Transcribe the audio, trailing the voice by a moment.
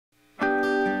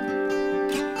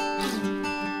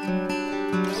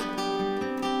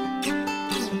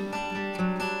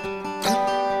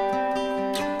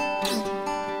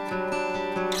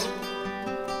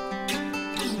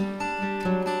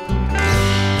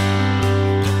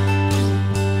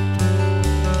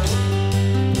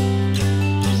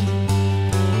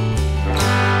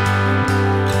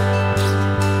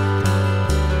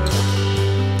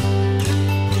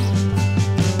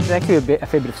actually a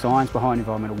fair bit of science behind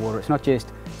environmental water. It's not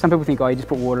just, some people think, oh, you just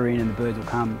put water in and the birds will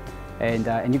come,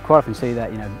 and you quite often see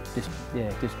that, you know,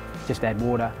 just add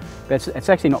water. But it's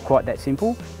actually not quite that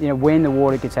simple. You know, when the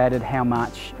water gets added, how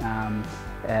much,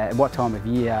 at what time of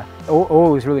year,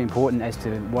 all is really important as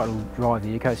to what will drive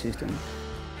the ecosystem.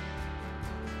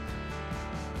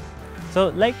 So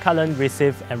Lake Cullen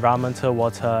received environmental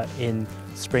water in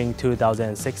spring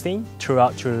 2016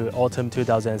 through autumn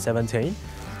 2017.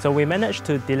 So we managed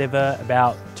to deliver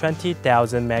about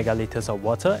 20,000 megalitres of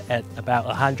water at about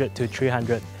 100 to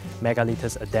 300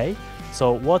 megalitres a day.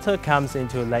 So water comes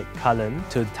into Lake Cullen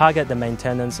to target the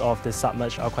maintenance of the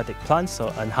submerged aquatic plants, so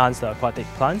enhance the aquatic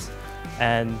plants,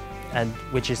 and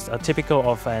which is typical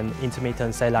of an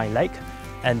intermittent saline lake.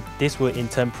 And this will in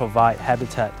turn provide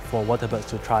habitat for waterbirds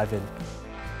to thrive in.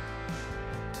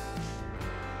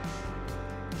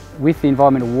 With the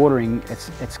environmental watering,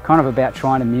 it's kind of about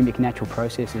trying to mimic natural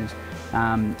processes,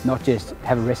 not just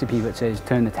have a recipe that says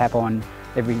turn the tap on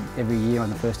every year on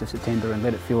the 1st of September and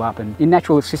let it fill up. And in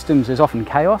natural systems there's often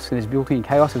chaos, there's built-in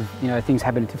chaos of, you know, things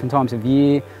happen at different times of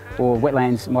year, or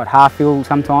wetlands might half fill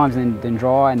sometimes and then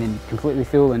dry and then completely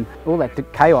fill, and all that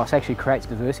chaos actually creates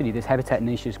diversity. There's habitat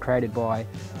niches created by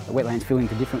wetlands filling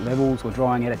to different levels or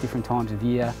drying out at different times of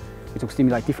year, which will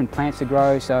stimulate different plants to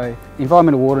grow. So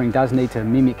environmental watering does need to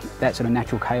mimic that sort of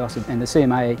natural chaos, and the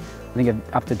CMA, I think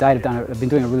up to date, have been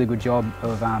doing a really good job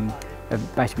of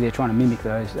basically they're trying to mimic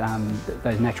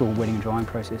those natural wetting and drying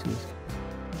processes.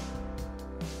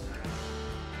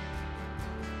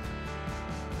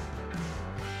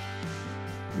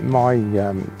 My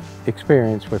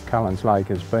experience with Cullen's Lake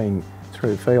has been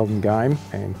through field and game,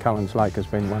 and Cullen's Lake has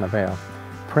been one of our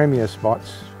premier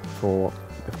spots for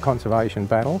the conservation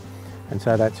battle, and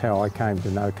so that's how I came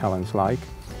to know Cullen's Lake.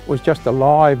 It was just a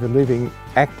live, living,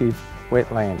 active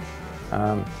wetland.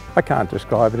 I can't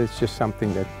describe it, it's just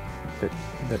something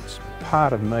that's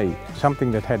part of me,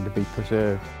 something that had to be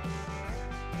preserved.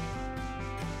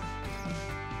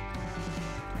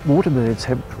 Waterbirds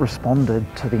have responded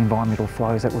to the environmental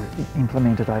flows that were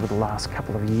implemented over the last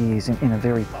couple of years in a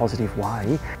very positive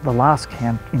way. The last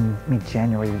count in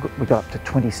mid-January, we got up to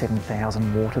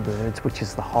 27,000 waterbirds, which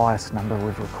is the highest number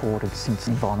we've recorded since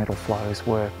environmental flows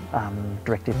were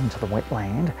directed into the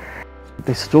wetland.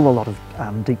 There's still a lot of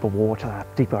deeper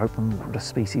open water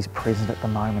species present at the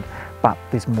moment, but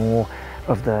there's more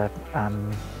of the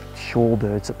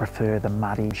shorebirds that prefer the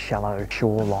muddy, shallow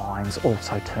shorelines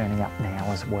also turning up now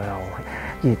as well.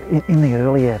 Yeah, in the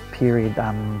earlier period,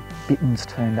 bitterns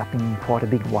turned up in quite a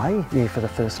big way. Yeah, for the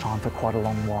first time for quite a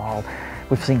long while.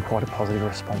 We've seen quite a positive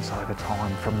response over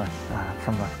time from the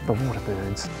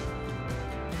waterbirds.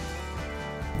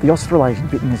 The Australasian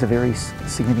Bittern is a very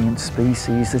significant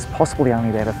species. There's possibly only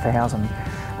about 1,000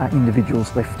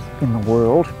 individuals left in the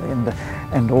world,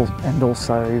 and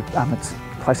also it's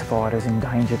classified as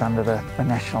endangered under the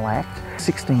National Act.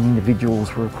 16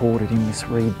 individuals were recorded in this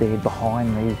reed bed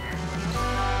behind me.